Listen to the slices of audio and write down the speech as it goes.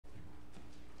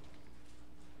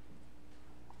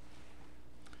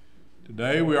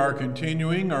Today we are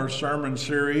continuing our sermon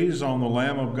series on the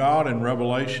Lamb of God in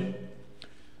Revelation.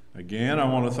 Again, I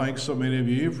want to thank so many of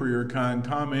you for your kind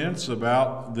comments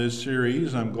about this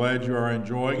series. I'm glad you are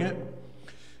enjoying it.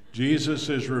 Jesus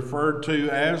is referred to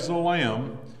as the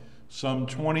Lamb some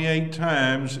 28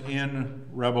 times in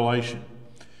Revelation.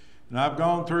 And I've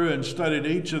gone through and studied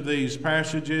each of these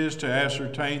passages to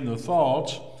ascertain the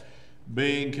thoughts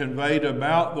being conveyed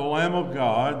about the Lamb of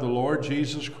God, the Lord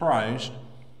Jesus Christ,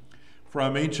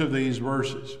 from each of these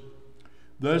verses.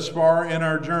 Thus far in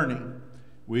our journey,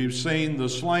 we've seen the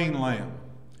slain lamb,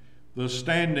 the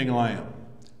standing lamb,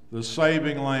 the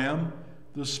saving lamb,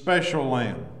 the special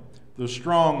lamb, the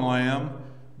strong lamb,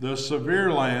 the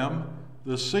severe lamb,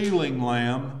 the sealing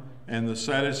lamb, and the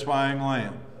satisfying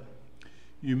lamb.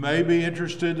 You may be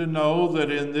interested to know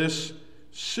that in this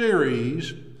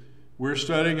series, we're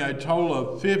studying a total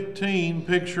of 15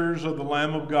 pictures of the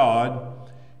Lamb of God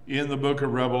in the book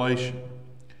of Revelation.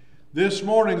 This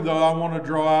morning, though, I want to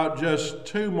draw out just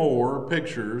two more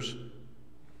pictures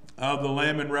of the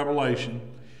Lamb in Revelation.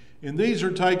 And these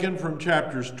are taken from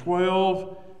chapters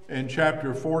 12 and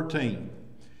chapter 14.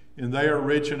 And they are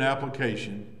rich in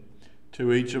application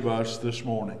to each of us this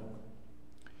morning.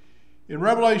 In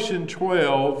Revelation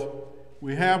 12,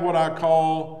 we have what I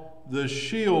call the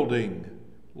shielding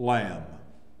lamb.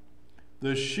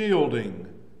 The shielding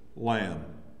lamb.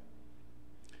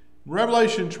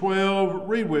 Revelation 12,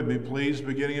 read with me please,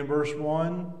 beginning in verse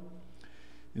 1.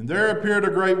 And there appeared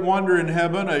a great wonder in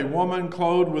heaven, a woman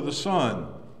clothed with the sun,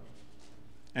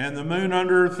 and the moon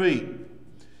under her feet,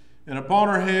 and upon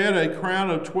her head a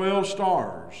crown of 12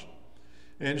 stars.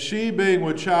 And she, being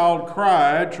with child,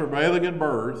 cried, travailing in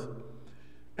birth,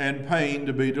 and pain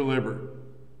to be delivered.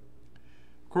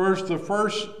 Of course, the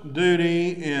first duty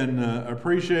in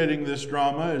appreciating this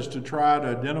drama is to try to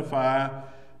identify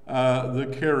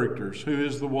the characters. Who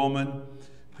is the woman?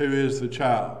 Who is the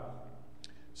child?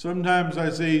 Sometimes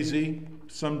that's easy,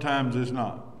 sometimes it's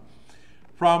not.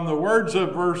 From the words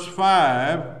of verse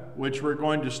 5, which we're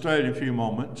going to study in a few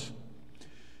moments,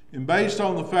 and based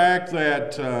on the fact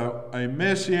that a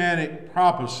messianic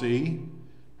prophecy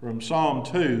from Psalm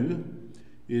 2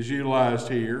 is utilized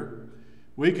here,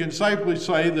 we can safely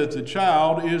say that the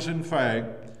child is in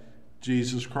fact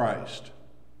Jesus Christ.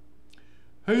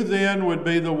 Who then would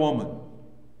be the woman?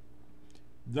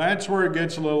 That's where it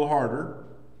gets a little harder.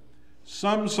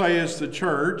 Some say it's the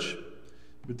church,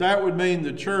 but that would mean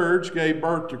the church gave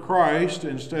birth to Christ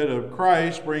instead of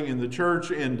Christ bringing the church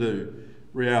into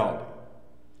reality.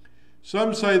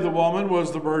 Some say the woman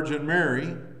was the Virgin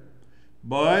Mary,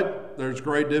 but there's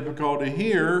great difficulty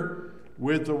here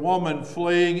with the woman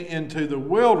fleeing into the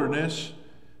wilderness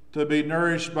to be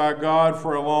nourished by God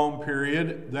for a long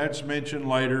period. That's mentioned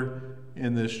later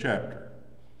in this chapter.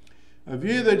 A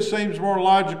view that seems more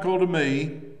logical to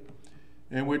me,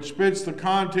 and which fits the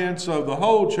contents of the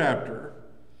whole chapter,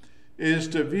 is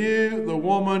to view the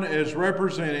woman as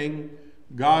representing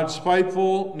God's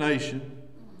faithful nation,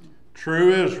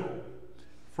 true Israel,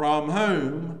 from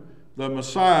whom the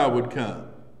Messiah would come,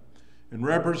 and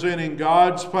representing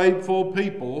God's faithful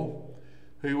people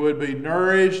who would be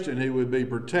nourished and who would be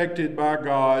protected by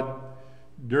God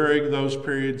during those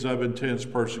periods of intense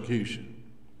persecution.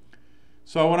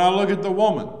 So when I look at the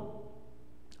woman,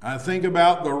 I think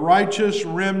about the righteous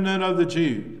remnant of the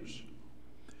Jews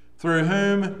through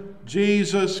whom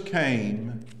Jesus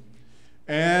came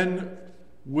and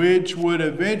which would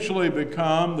eventually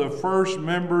become the first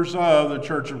members of the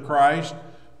Church of Christ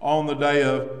on the day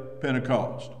of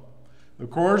Pentecost. Of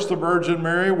course, the Virgin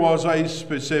Mary was a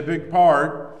specific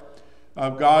part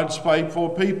of God's faithful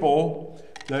people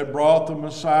that brought the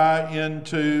Messiah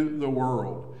into the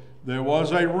world. There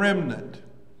was a remnant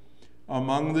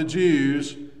among the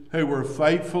Jews who were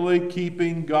faithfully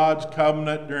keeping God's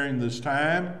covenant during this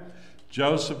time.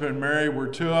 Joseph and Mary were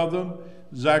two of them.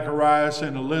 Zacharias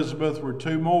and Elizabeth were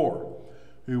two more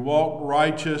who walked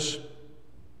righteous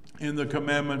in the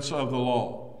commandments of the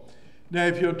law. Now,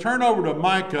 if you'll turn over to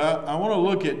Micah, I want to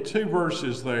look at two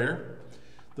verses there.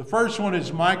 The first one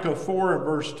is Micah 4 and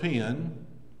verse 10.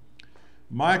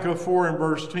 Micah 4 and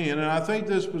verse 10, and I think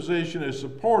this position is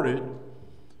supported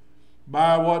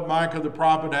by what Micah the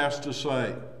prophet has to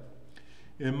say.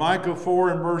 In Micah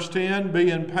 4 and verse 10,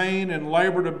 be in pain and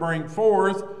labor to bring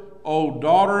forth, O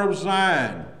daughter of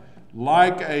Zion,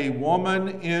 like a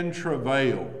woman in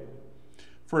travail.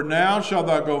 For now shalt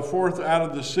thou go forth out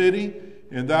of the city,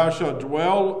 and thou shalt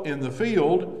dwell in the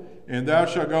field, and thou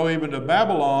shalt go even to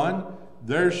Babylon,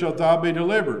 there shalt thou be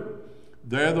delivered.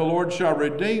 There the Lord shall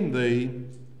redeem thee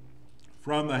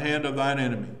from the hand of thine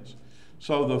enemies.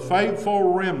 So the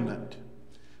faithful remnant,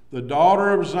 the daughter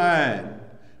of Zion,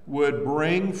 would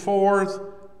bring forth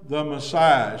the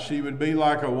Messiah. She would be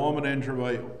like a woman in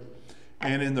travail.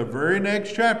 And in the very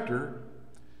next chapter,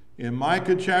 in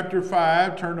Micah chapter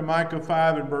 5, turn to Micah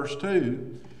 5 and verse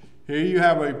 2, here you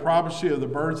have a prophecy of the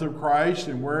birth of Christ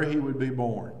and where he would be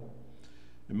born.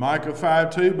 In Micah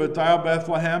 5:2, but thou,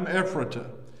 Bethlehem Ephratah,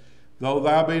 though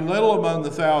thou be little among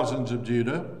the thousands of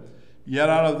Judah, yet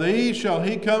out of thee shall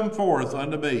he come forth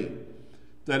unto me,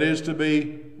 that is to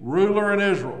be ruler in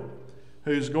Israel,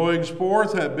 whose goings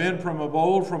forth have been from of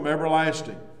old, from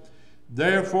everlasting.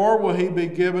 Therefore will he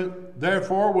give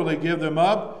them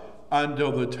up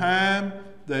until the time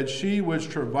that she which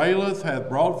travaileth hath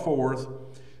brought forth.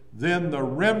 Then the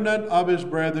remnant of his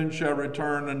brethren shall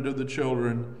return unto the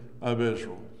children of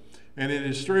Israel. And it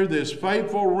is through this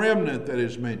faithful remnant that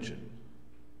is mentioned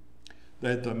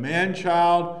that the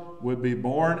man-child would be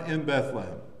born in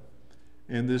Bethlehem,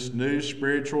 and this new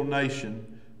spiritual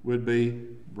nation would be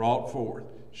brought forth.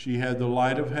 She had the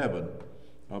light of heaven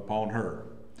upon her.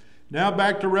 Now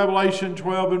back to Revelation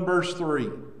 12 and verse 3.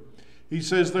 He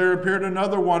says, there appeared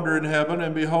another wonder in heaven,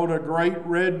 and behold, a great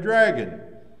red dragon,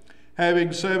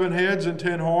 having 7 heads and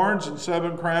 10 horns and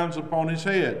 7 crowns upon his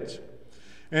heads.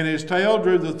 And his tail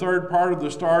drew the third part of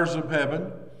the stars of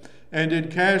heaven, and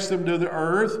did cast them to the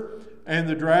earth. And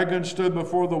the dragon stood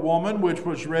before the woman, which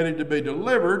was ready to be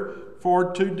delivered,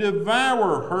 for to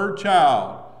devour her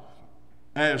child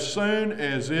as soon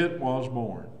as it was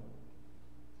born.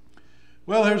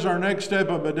 Well, here's our next step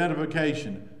of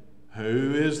identification.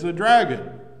 Who is the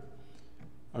dragon?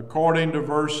 According to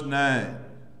verse 9.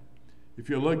 If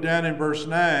you look down in verse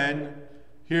 9,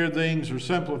 here things are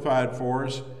simplified for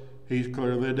us. He's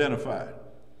clearly identified.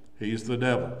 He's the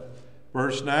devil.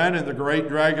 Verse 9, and the great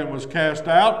dragon was cast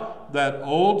out, that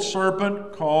old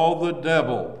serpent called the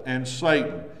devil and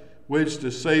Satan, which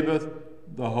deceiveth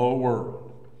the whole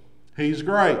world. He's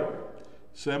great,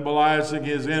 symbolizing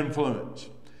his influence.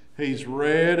 He's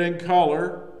red in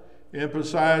color,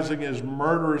 emphasizing his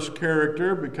murderous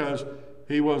character, because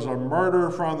he was a murderer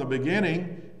from the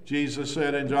beginning, Jesus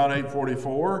said in John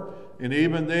 8:44, and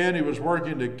even then he was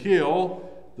working to kill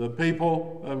the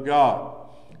people of God.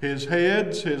 His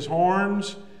heads, his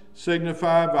horns,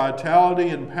 signify vitality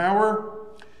and power.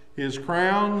 His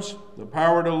crowns, the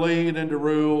power to lead and to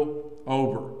rule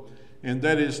over. And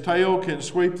that his tail can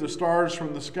sweep the stars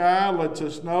from the sky lets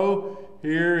us know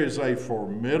here is a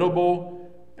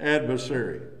formidable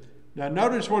adversary. Now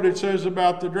notice what it says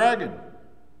about the dragon.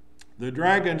 The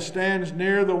dragon stands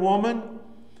near the woman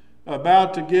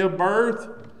about to give birth,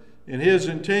 and his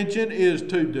intention is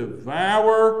to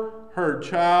devour her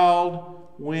child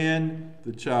when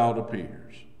the child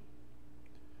appears.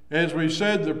 As we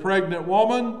said, the pregnant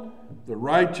woman, the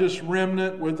righteous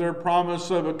remnant with their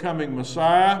promise of a coming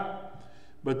Messiah,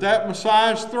 but that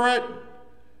Messiah is threatened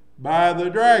by the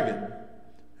dragon,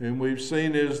 whom we've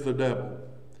seen is the devil.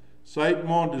 Satan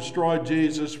wanted to destroy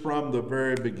Jesus from the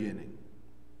very beginning.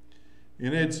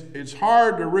 And it's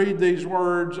hard to read these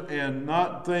words and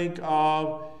not think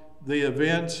of the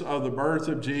events of the birth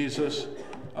of Jesus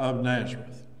of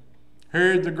Nazareth.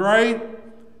 Herod the Great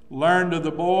learned of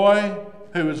the boy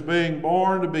who was being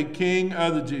born to be king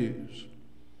of the Jews.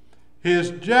 His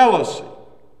jealousy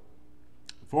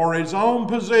for his own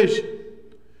position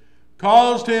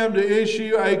caused him to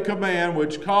issue a command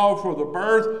which called for the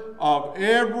birth of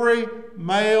every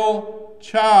male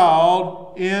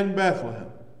child in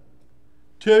Bethlehem,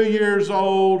 2 years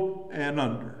old and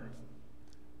under.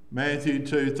 Matthew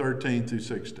 2:13 through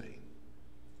 16.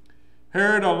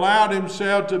 Herod allowed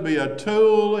himself to be a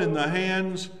tool in the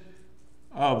hands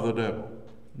of the devil.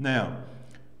 Now,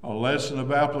 a lesson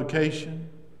of application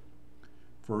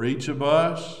for each of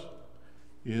us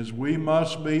is we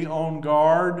must be on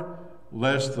guard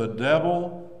lest the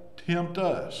devil tempt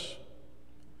us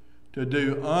to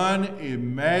do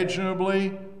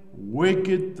unimaginably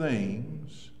wicked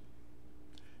things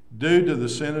due to the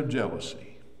sin of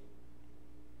jealousy.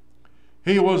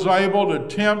 He was able to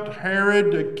tempt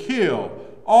Herod to kill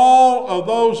all of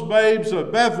those babes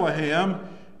of Bethlehem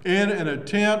in an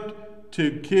attempt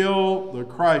to kill the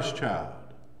Christ child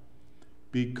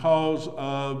because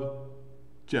of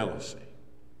jealousy.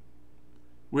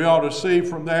 We ought to see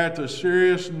from that the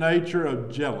serious nature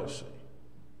of jealousy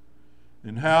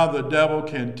and how the devil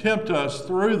can tempt us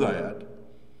through that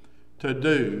to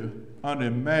do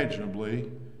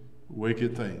unimaginably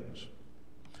wicked things.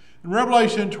 In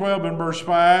Revelation 12 and verse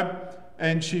 5,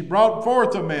 and she brought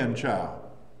forth a man-child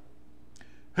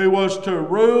who was to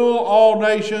rule all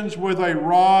nations with a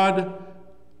rod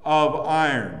of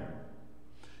iron.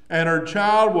 And her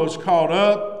child was caught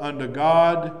up unto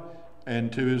God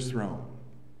and to his throne.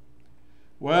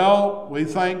 Well, we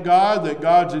thank God that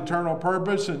God's eternal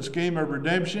purpose and scheme of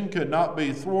redemption could not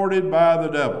be thwarted by the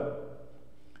devil.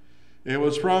 It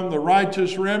was from the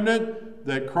righteous remnant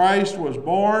that Christ was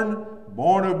born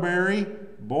of Mary,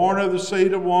 born of the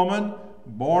seed of woman,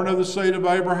 born of the seed of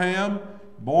Abraham,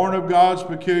 born of God's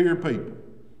peculiar people.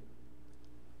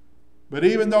 But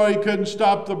even though he couldn't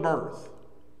stop the birth,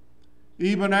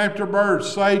 even after birth,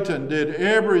 Satan did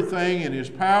everything in his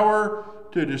power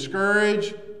to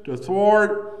discourage, to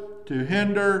thwart, to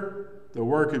hinder the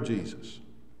work of Jesus.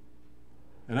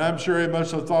 And I'm sure he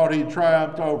must have thought he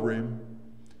triumphed over him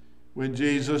when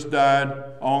Jesus died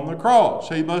on the cross.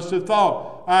 He must have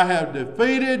thought, I have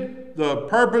defeated the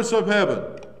purpose of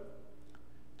heaven.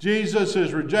 Jesus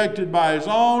is rejected by his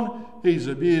own. He's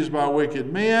abused by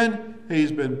wicked men.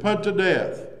 He's been put to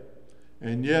death.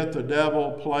 And yet the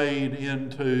devil played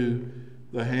into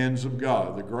the hands of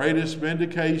God. The greatest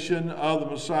vindication of the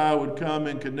Messiah would come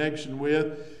in connection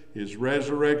with his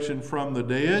resurrection from the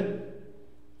dead.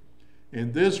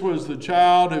 And this was the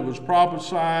child who was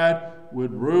prophesied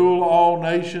would rule all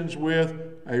nations with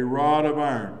a rod of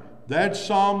iron. That's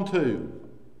Psalm 2.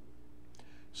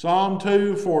 Psalm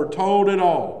 2 foretold it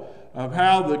all, of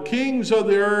how the kings of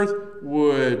the earth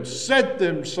would set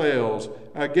themselves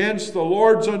against the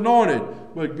Lord's anointed,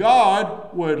 but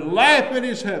God would laugh in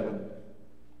his heaven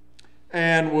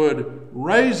and would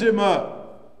raise him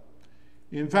up.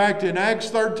 In fact, in Acts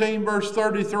 13, verse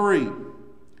 33,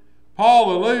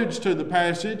 Paul alludes to the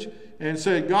passage and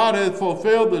said, God hath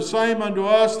fulfilled the same unto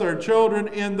us, their children,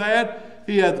 in that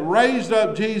he hath raised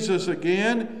up Jesus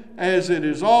again, as it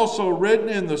is also written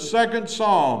in the second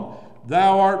Psalm,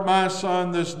 Thou art my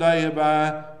son, this day have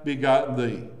I begotten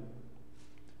thee.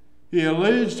 He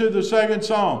alludes to the second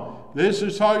Psalm. This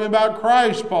is talking about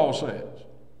Christ, Paul says.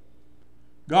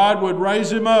 God would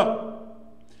raise him up.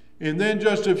 And then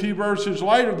just a few verses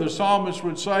later, the psalmist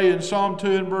would say in Psalm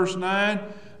 2 and verse 9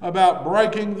 about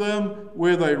breaking them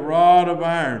with a rod of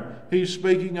iron. He's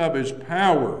speaking of his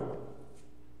power.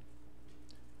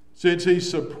 Since he's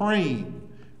supreme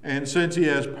and since he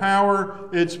has power,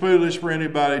 it's foolish for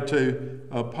anybody to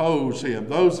oppose him.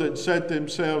 Those that set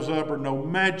themselves up are no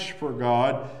match for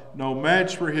God, no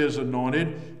match for his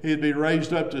anointed. He'd be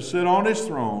raised up to sit on his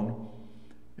throne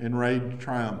and reign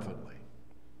triumphantly.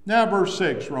 Now verse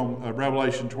 6,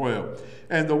 Revelation 12.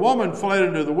 And the woman fled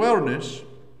into the wilderness,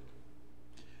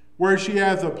 where she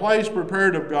hath a place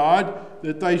prepared of God,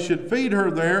 that they should feed her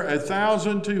there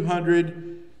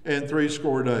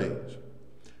 1,260 days.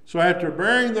 So after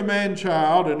bearing the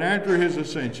man-child and after his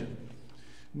ascension,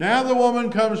 now the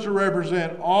woman comes to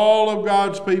represent all of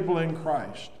God's people in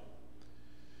Christ.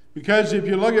 Because if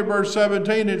you look at verse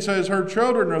 17, it says, her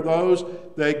children are those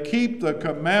that keep the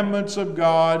commandments of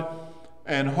God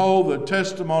and hold the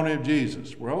testimony of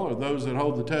Jesus. Well, are those that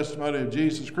hold the testimony of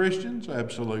Jesus Christians?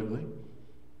 Absolutely.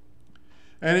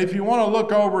 And if you want to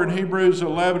look over in Hebrews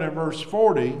 11 and verse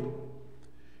 40,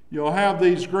 you'll have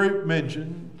these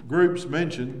groups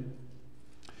mentioned.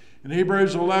 In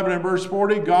Hebrews 11 and verse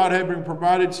 40, God having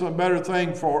provided some better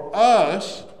thing for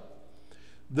us,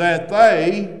 that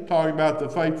they, talking about the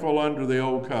faithful under the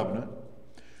old covenant,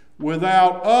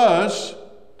 without us,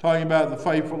 talking about the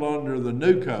faithful under the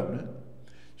new covenant,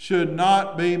 should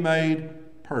not be made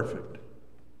perfect.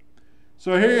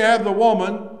 So here you have the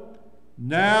woman.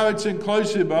 Now it's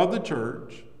inclusive of the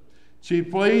church. She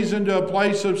flees into a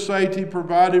place of safety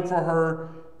provided for her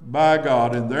by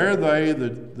God. And there they,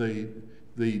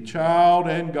 the child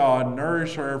and God,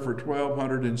 nourish her for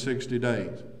 1,260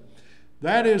 days.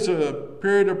 That is a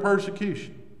period of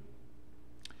persecution.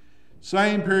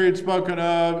 Same period spoken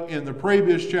of in the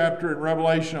previous chapter in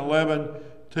Revelation 11,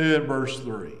 2 and verse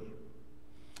 3.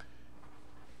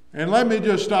 And let me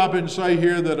just stop and say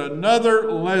here that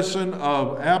another lesson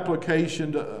of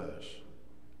application to us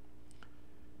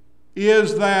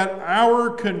is that our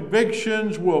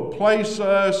convictions will place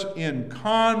us in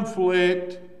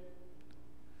conflict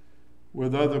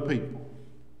with other people.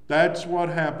 That's what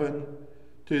happened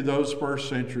to those first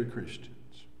century Christians.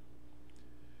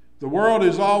 The world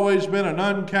has always been an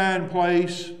unkind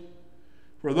place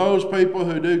for those people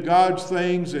who do God's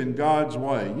things in God's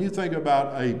way. You think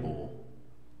about Abel.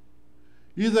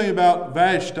 You think about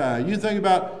Vashti. You think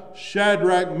about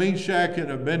Shadrach, Meshach,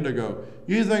 and Abednego.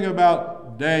 You think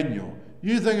about Daniel.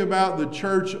 You think about the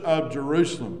church of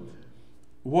Jerusalem.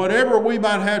 Whatever we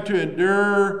might have to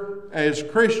endure as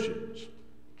Christians,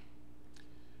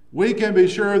 we can be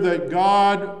sure that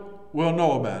God will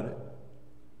know about it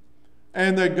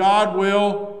and that God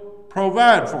will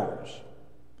provide for us.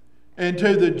 And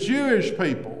to the Jewish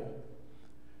people,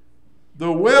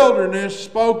 the wilderness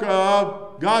spoke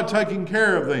of God taking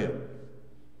care of them.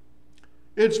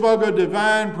 It spoke of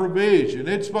divine provision.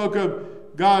 It spoke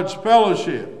of God's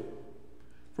fellowship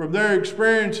from their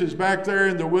experiences back there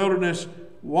in the wilderness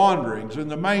wanderings. And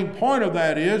the main point of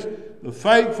that is the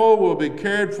faithful will be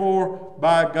cared for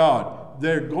by God.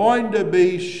 They're going to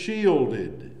be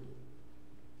shielded.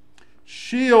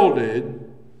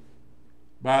 Shielded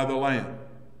by the Lamb.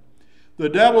 The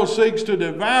devil seeks to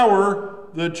devour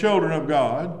the children of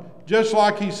God, just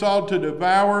like he sought to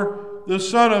devour the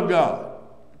Son of God.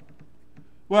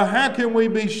 Well, how can we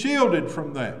be shielded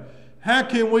from that? How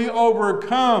can we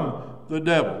overcome the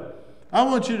devil? I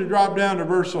want you to drop down to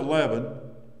verse 11.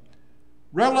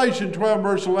 Revelation 12,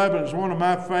 verse 11 is one of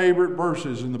my favorite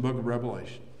verses in the book of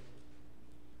Revelation.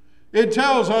 It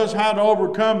tells us how to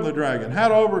overcome the dragon, how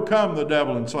to overcome the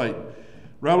devil and Satan.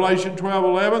 Revelation 12,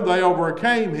 11, they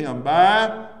overcame him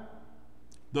by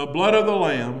the blood of the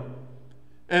Lamb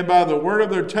and by the word of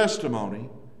their testimony,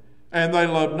 and they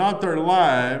loved not their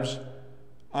lives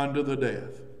unto the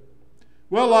death.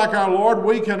 Well, like our Lord,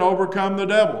 we can overcome the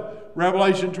devil.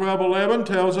 Revelation 12, 11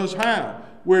 tells us how.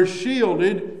 We're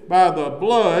shielded by the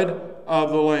blood of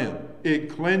the Lamb. It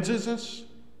cleanses us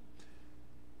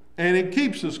and it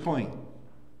keeps us clean.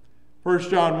 1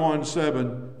 John 1,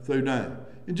 7 through 9.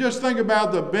 And just think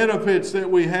about the benefits that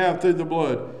we have through the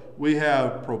blood. We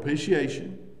have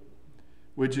propitiation,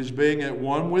 which is being at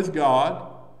one with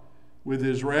God, with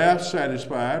his wrath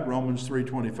satisfied, Romans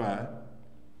 3:25.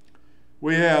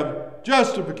 We have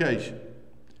justification,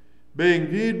 being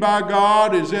viewed by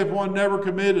God as if one never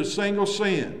committed a single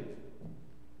sin,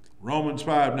 Romans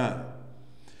 5:9.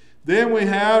 Then we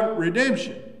have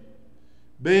redemption,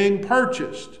 being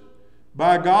purchased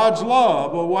by God's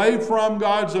love away from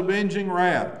God's avenging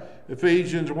wrath,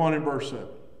 Ephesians 1 and verse 7.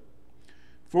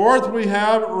 Fourth, we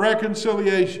have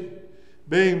reconciliation,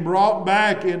 being brought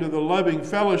back into the loving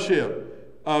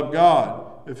fellowship of God,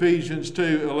 Ephesians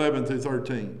 2, 11 through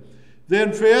 13.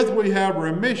 Then fifth, we have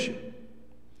remission,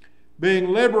 being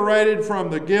liberated from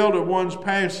the guilt of one's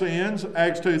past sins,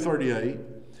 Acts 2:38.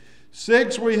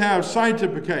 Sixth, we have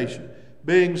sanctification,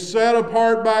 being set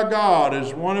apart by God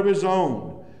as one of his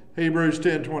own, Hebrews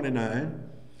 10:29.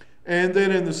 And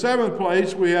then in the seventh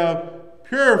place, we have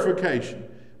purification,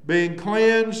 being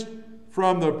cleansed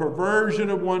from the perversion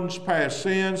of one's past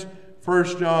sins,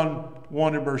 1 John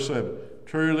 1 and verse 7.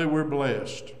 Truly we're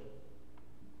blessed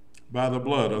by the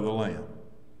blood of the Lamb.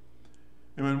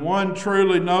 And when one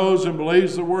truly knows and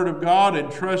believes the Word of God and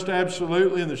trusts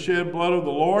absolutely in the shed blood of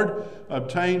the Lord,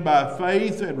 obtained by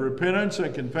faith and repentance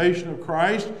and confession of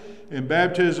Christ and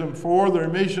baptism for the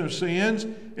remission of sins,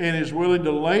 and is willing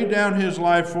to lay down his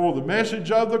life for the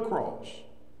message of the cross,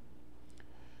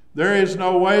 there is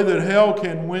no way that hell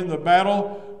can win the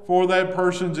battle for that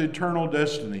person's eternal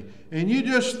destiny. And you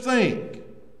just think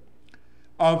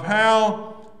of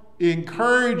how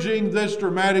encouraging this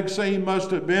dramatic scene must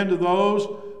have been to those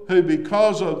who,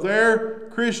 because of their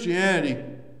Christianity,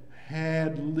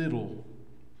 had little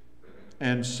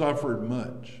and suffered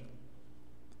much.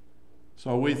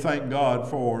 So we thank God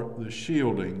for the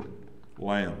shielding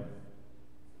Lamb.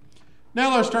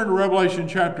 Now let's turn to Revelation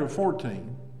chapter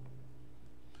 14.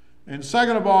 And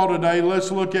second of all today,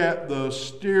 let's look at the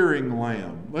steering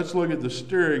lamb. Let's look at the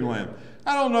steering lamb.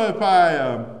 I don't know if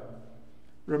I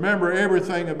remember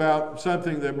everything about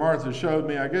something that Martha showed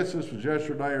me. I guess this was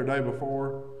yesterday or day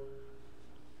before.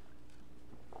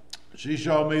 She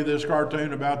showed me this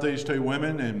cartoon about these two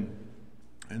women,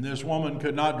 and this woman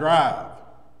could not drive.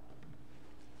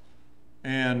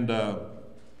 And the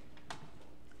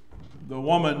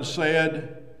woman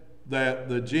said that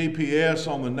the GPS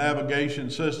on the navigation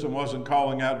system wasn't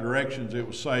calling out directions, it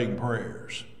was saying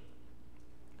prayers.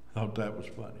 I thought that was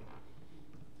funny.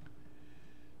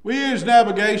 We use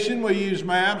navigation, we use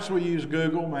maps, we use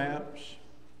Google Maps,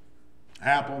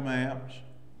 Apple Maps,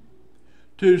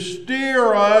 to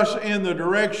steer us in the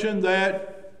direction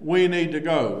that we need to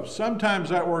go. Sometimes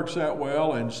that works out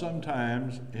well, and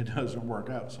sometimes it doesn't work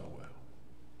out so well.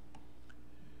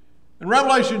 In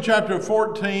Revelation chapter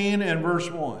 14 and verse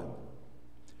 1,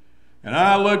 and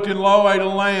I looked, and lo, a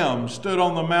lamb stood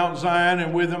on the Mount Zion,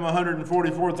 and with him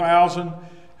 144,000,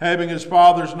 having his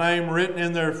Father's name written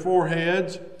in their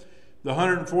foreheads. The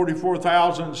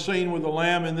 144,000 seen with the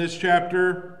lamb in this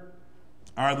chapter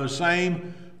are the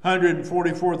same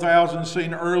 144,000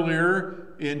 seen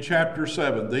earlier in chapter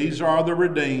 7. These are the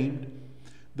redeemed.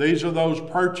 These are those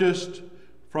purchased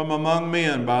from among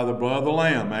men by the blood of the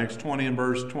Lamb, Acts 20 and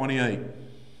verse 28.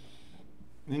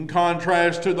 In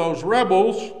contrast to those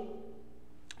rebels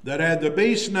that had the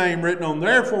beast's name written on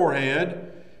their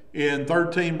forehead in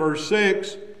 13 verse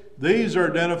 6, these are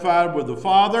identified with the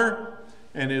Father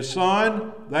and his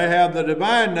Son. They have the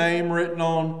divine name written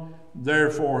on their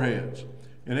foreheads.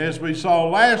 And as we saw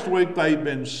last week, they've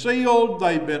been sealed,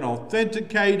 they've been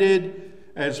authenticated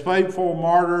as faithful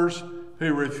martyrs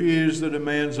who refuse the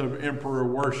demands of emperor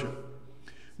worship.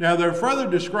 Now they're further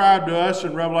described to us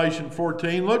in Revelation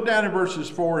 14. Look down in verses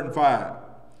 4 and 5.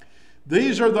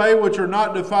 These are they which are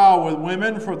not defiled with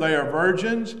women, for they are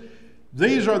virgins.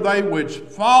 These are they which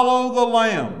follow the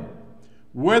Lamb,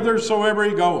 whithersoever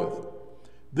he goeth.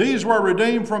 These were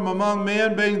redeemed from among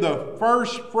men, being the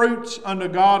first fruits unto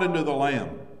God and to the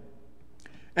Lamb.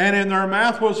 And in their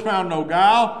mouth was found no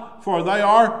guile, for they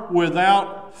are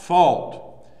without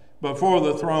fault before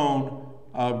the throne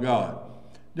of God.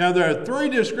 Now there are three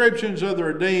descriptions of the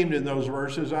redeemed in those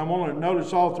verses. I want to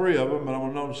notice all three of them, but I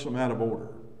want to notice them out of order.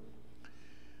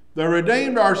 The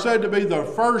redeemed are said to be the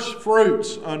first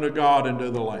fruits unto God and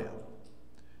to the Lamb.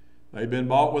 They've been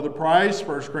bought with a price,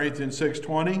 1 Corinthians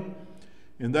 6:20.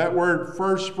 And that word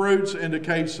first fruits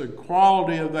indicates the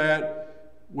quality of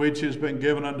that which has been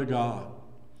given unto God.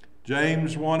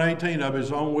 James 1:18, of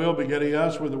his own will begetting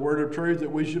us with the word of truth,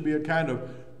 that we should be a kind of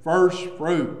first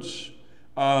fruits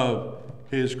of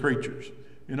his creatures.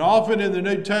 And often in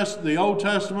the Old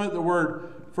Testament, the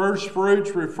word first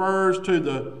fruits refers to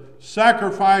the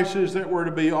sacrifices that were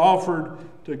to be offered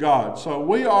to God. So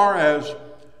we are as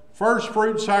first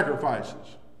fruit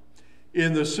sacrifices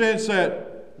in the sense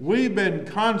that we've been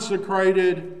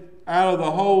consecrated out of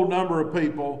the whole number of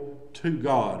people to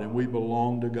God, and we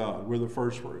belong to God. We're the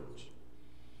first fruits.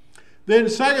 Then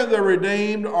second, the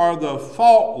redeemed are the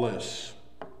faultless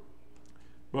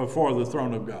before the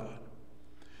throne of God.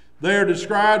 They are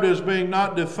described as being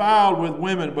not defiled with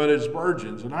women, but as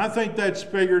virgins. And I think that's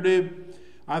figurative.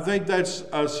 I think that's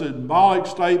a symbolic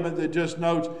statement that just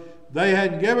notes they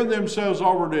hadn't given themselves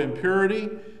over to impurity.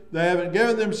 They haven't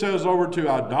given themselves over to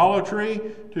idolatry,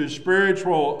 to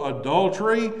spiritual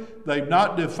adultery. They've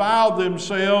not defiled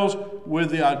themselves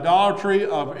with the idolatry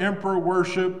of emperor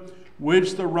worship,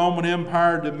 which the Roman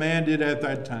Empire demanded at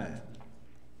that time.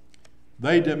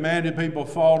 They demanded people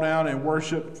fall down and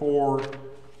worship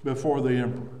before the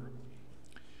emperor.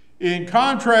 In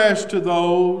contrast to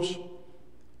those,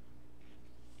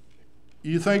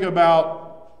 you think about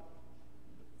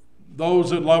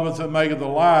those that loveth and maketh a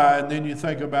lie, and then you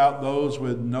think about those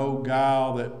with no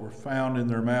guile that were found in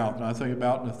their mouth. And I think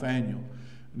about Nathanael,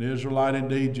 an Israelite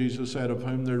indeed, Jesus said, of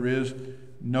whom there is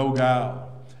no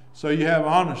guile. So you have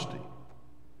honesty,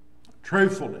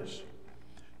 truthfulness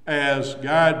as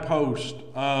guidepost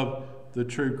of the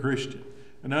true Christian.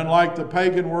 And unlike the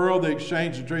pagan world, they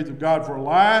exchanged the truth of God for a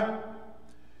lie.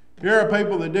 Here are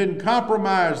people that didn't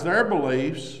compromise their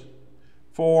beliefs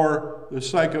for the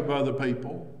sake of other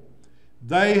people.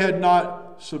 They had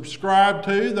not subscribed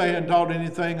to, they hadn't taught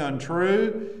anything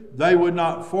untrue. They would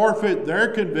not forfeit their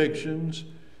convictions.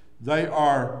 They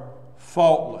are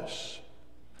faultless,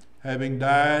 having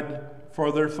died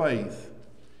for their faith,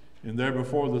 and they're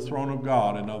before the throne of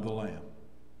God and of the Lamb.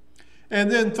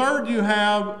 And then third, you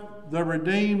have the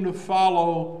redeemed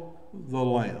follow the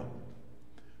Lamb.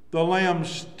 The Lamb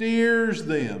steers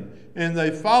them, and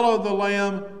they follow the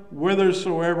Lamb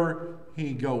whithersoever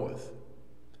he goeth.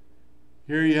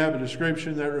 Here you have a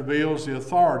description that reveals the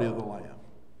authority of the Lamb,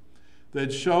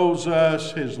 that shows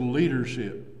us his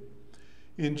leadership.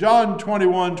 In John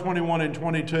 21:21 and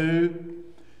 22,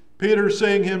 Peter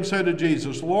seeing him said to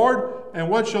Jesus, Lord, and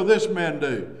what shall this man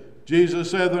do?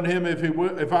 Jesus said unto him,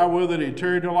 if I will that he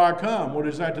tarry till I come, what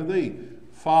is that to thee?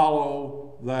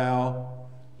 Follow thou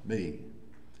me.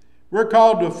 We're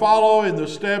called to follow in the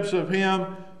steps of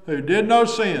him who did no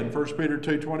sin, 1 Peter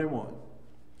 2:21.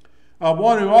 Of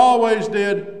one who always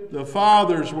did the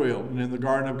Father's will. And in the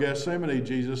Garden of Gethsemane,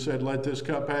 Jesus said, let this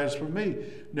cup pass from me.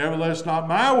 Nevertheless, not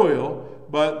my will,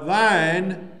 but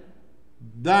thine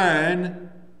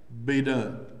be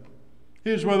done.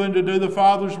 He was willing to do the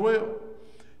Father's will.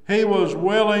 He was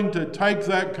willing to take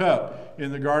that cup.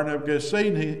 In the Garden of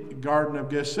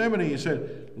Gethsemane, he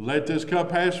said, let this cup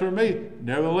pass from me.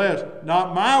 Nevertheless,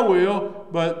 not my will,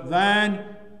 but thine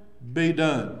be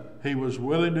done. He was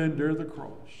willing to endure the cross,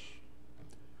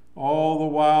 all the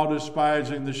while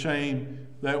despising the shame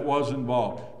that was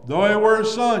involved. Though he were a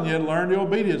son, yet learned the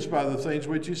obedience by the things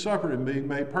which he suffered, and being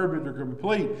made perfect or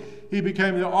complete, he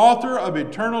became the author of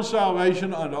eternal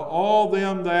salvation unto all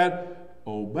them that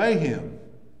obey him.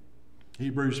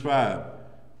 Hebrews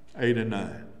 5:8 and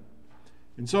 9.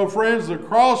 And so, friends, the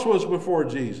cross was before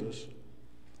Jesus.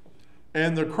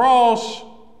 And the cross,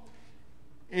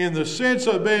 in the sense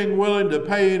of being willing to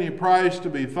pay any price to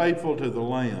be faithful to the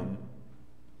Lamb,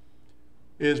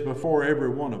 is before every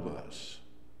one of us.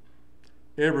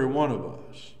 Every one of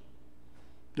us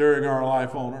during our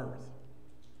life on earth.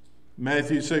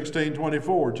 Matthew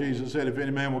 16:24, Jesus said, if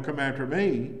any man will come after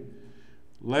me,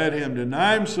 let him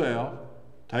deny himself,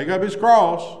 take up his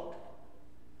cross,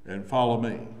 and follow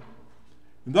me.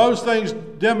 And those things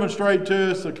demonstrate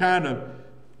to us the kind of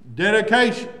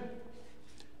dedication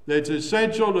that's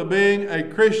essential to being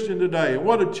a Christian today. And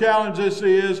what a challenge this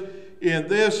is in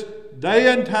this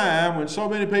day and time when so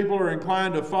many people are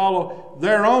inclined to follow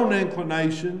their own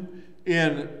inclination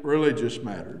in religious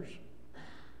matters.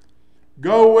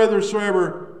 Go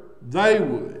whithersoever they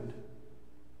would,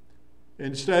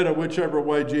 instead of whichever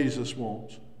way Jesus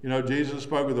wants. You know, Jesus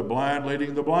spoke of the blind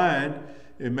leading the blind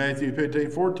in Matthew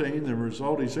 15:14. The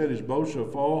result, he said, is both shall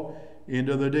fall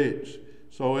into the ditch.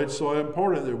 So it's so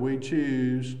important that we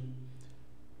choose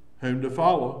whom to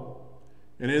follow.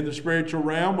 And in the spiritual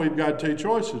realm, we've got two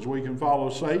choices. We can follow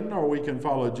Satan or we can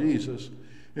follow Jesus.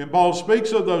 And Paul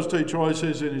speaks of those two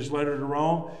choices in his letter to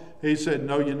Rome. He said,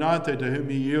 know ye not that to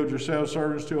whom ye yield yourselves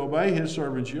servants to obey, his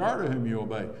servants ye are to whom you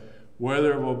obey,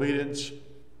 whether of obedience,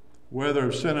 whether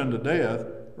of sin unto death,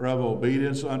 or of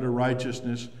obedience unto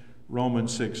righteousness,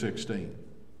 Romans 6:16.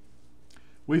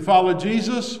 We follow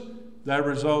Jesus, that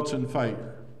results in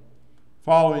favor.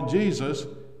 Following Jesus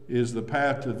is the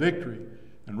path to victory.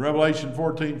 And Revelation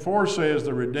 14:4 says,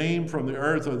 the redeemed from the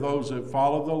earth are those that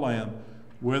follow the Lamb,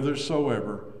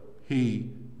 whithersoever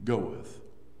he goeth.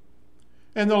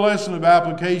 And the lesson of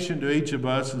application to each of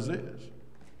us is this.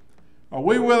 Are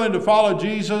we willing to follow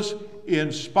Jesus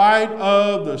in spite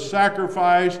of the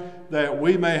sacrifice that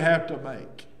we may have to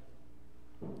make?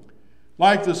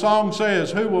 Like the song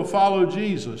says, who will follow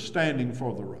Jesus standing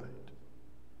for the right?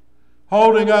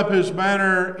 Holding up his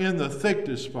banner in the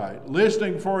thickest fight,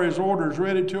 listening for his orders,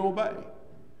 ready to obey.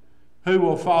 Who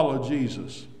will follow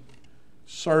Jesus,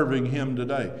 serving him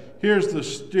today? Here's the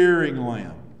steering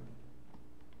lamb.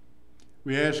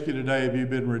 We ask you today, have you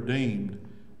been redeemed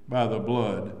by the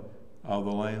blood of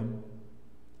the Lamb?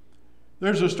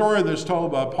 There's a story that's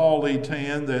told by Paul E.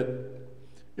 Tan that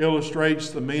illustrates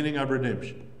the meaning of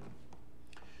redemption.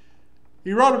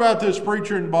 He wrote about this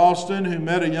preacher in Boston who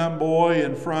met a young boy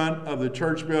in front of the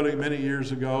church building many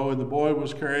years ago, and the boy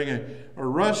was carrying a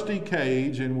rusty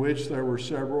cage in which there were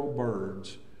several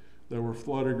birds that were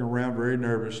fluttering around very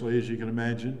nervously, as you can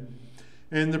imagine.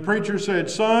 And the preacher said,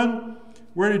 son,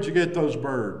 where did you get those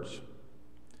birds?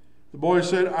 The boy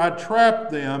said, I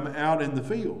trapped them out in the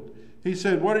field. He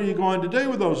said, what are you going to do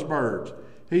with those birds?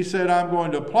 He said, I'm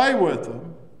going to play with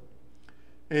them,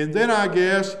 and then I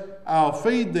guess I'll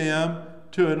feed them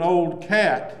to an old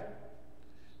cat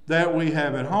that we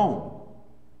have at home.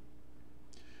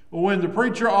 Well, when the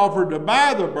preacher offered to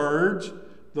buy the birds,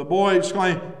 the boy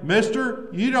exclaimed, mister,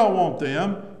 you don't want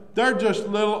them. They're just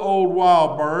little old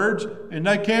wild birds, and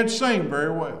they can't sing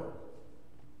very well.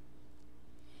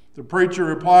 The preacher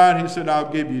replied, he said,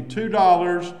 I'll give you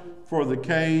 $2 for the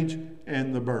cage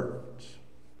and the birds.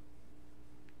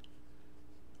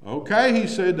 Okay, he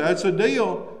said, that's a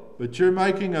deal, but you're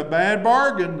making a bad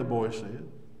bargain, the boy said.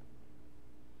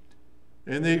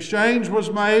 And the exchange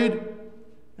was made,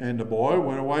 and the boy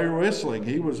went away whistling.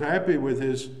 He was happy with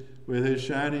his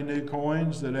shiny new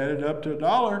coins that added up to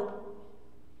 $1.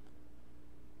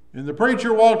 And the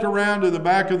preacher walked around to the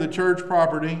back of the church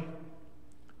property,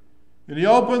 and he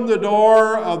opened the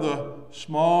door of the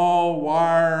small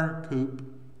wire coop,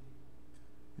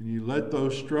 and he let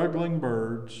those struggling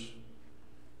birds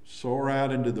soar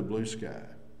out into the blue sky.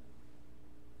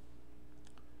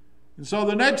 And so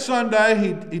the next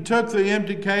Sunday, he took the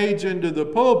empty cage into the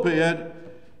pulpit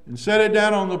and set it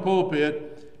down on the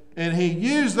pulpit, and he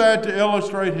used that to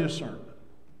illustrate his sermon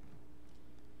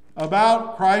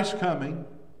about Christ's coming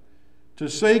to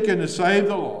seek and to save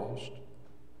the lost,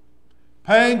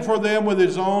 paying for them with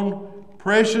his own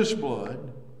precious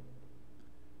blood.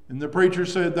 And the preacher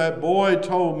said, that boy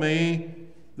told me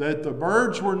that the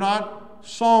birds were not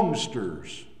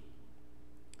songsters,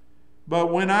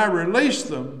 but when I released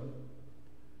them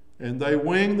and they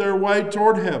winged their way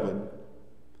toward heaven,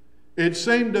 it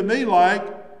seemed to me like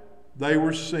they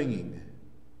were singing,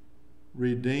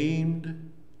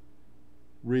 redeemed,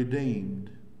 redeemed,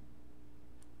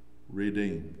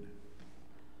 redeemed.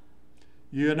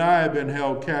 You and I have been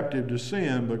held captive to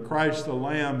sin, but Christ the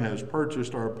Lamb has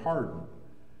purchased our pardon.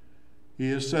 He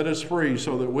has set us free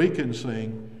so that we can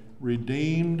sing,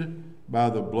 redeemed by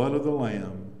the blood of the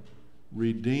Lamb,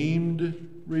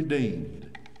 redeemed,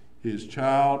 redeemed, his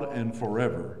child, and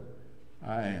forever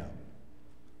I am.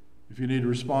 If you need to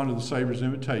respond to the Savior's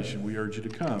invitation, we urge you to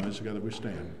come as together we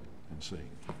stand and sing.